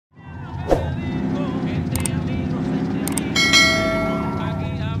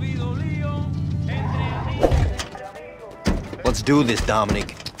Let's do this,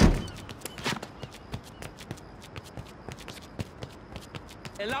 Dominic.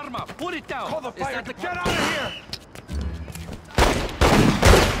 El arma, put it down. Call the fire. Get out of here!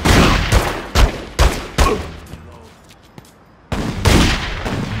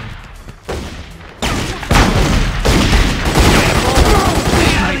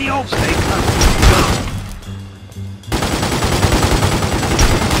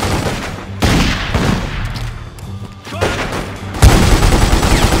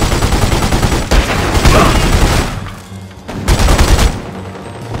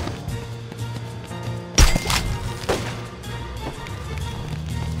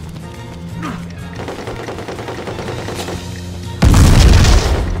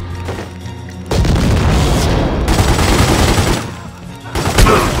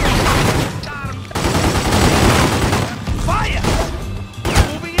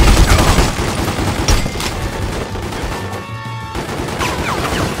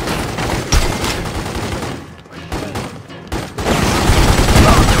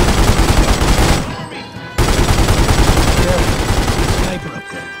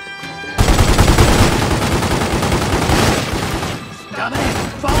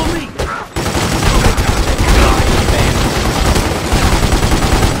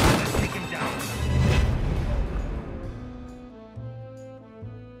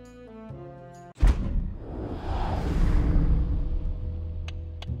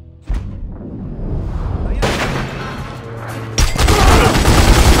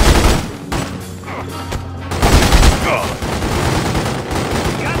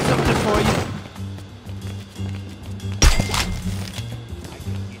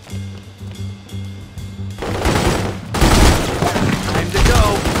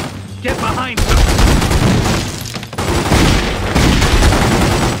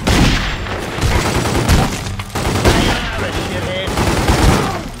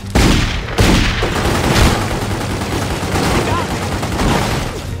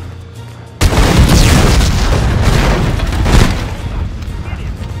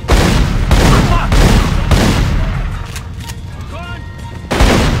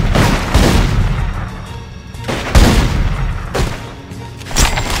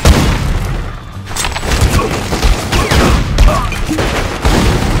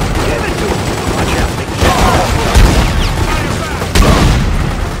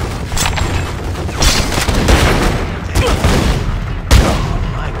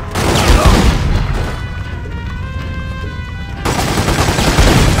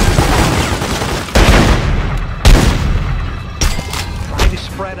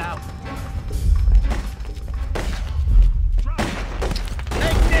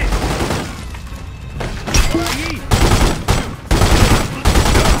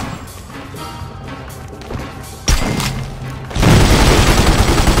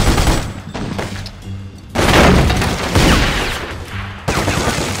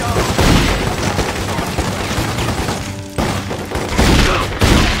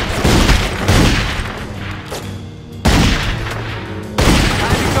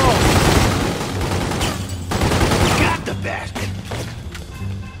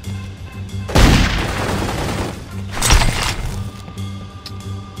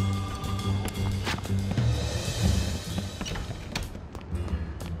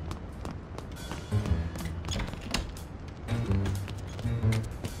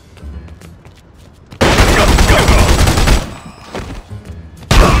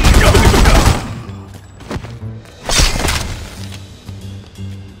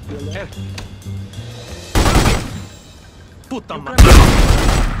 Puta madre.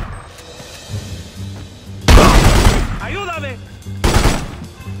 ¡Ayúdame!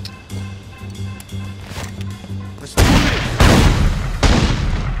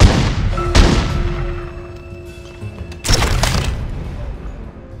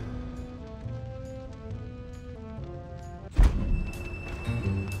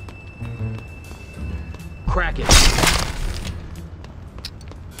 Crack it.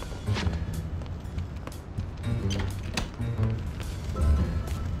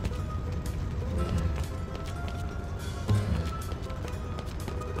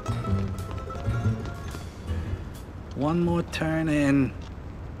 One more turn in.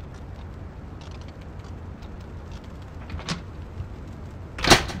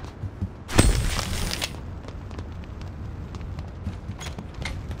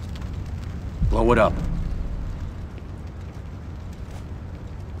 Blow it up.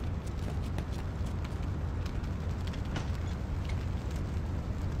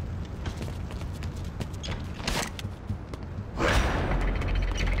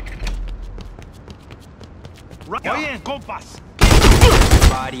 Oye, compas,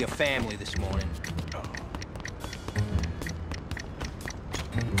 bye to your family this morning.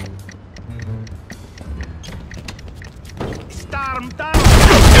 Start him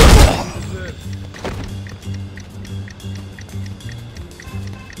down!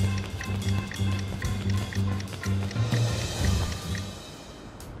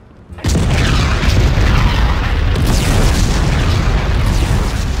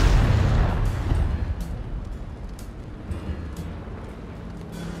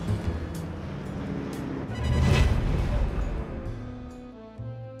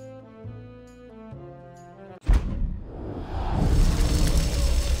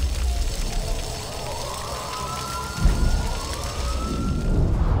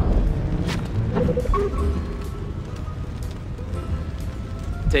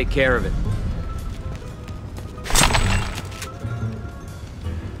 Take care of it.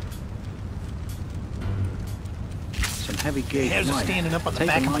 Some heavy gauge Hairs are line. standing up on the Take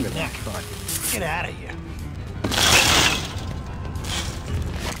back him of my under neck. that truck. Get out of here.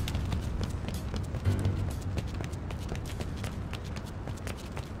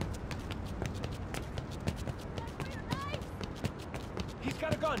 He's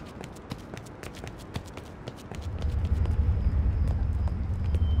got a gun!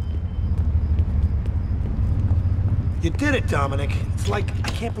 You did it, Dominic. It's like, I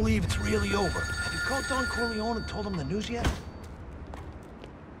can't believe it's really over. Have you called Don Corleone and told him the news yet?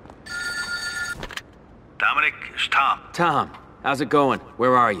 Dominic, it's Tom. Tom, how's it going?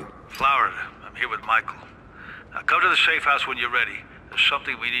 Where are you? Florida. I'm here with Michael. Now come to the safe house when you're ready. There's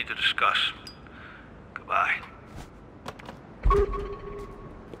something we need to discuss. Goodbye.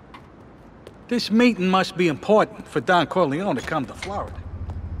 This meeting must be important for Don Corleone to come to Florida.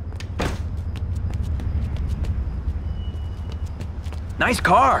 Nice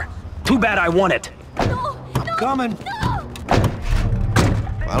car. Too bad I won it. Coming.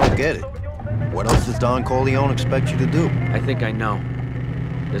 I don't get it. What else does Don Corleone expect you to do? I think I know.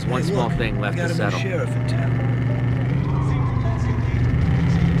 There's one Hey, small look, thing left we got to a new settle. sheriff in town.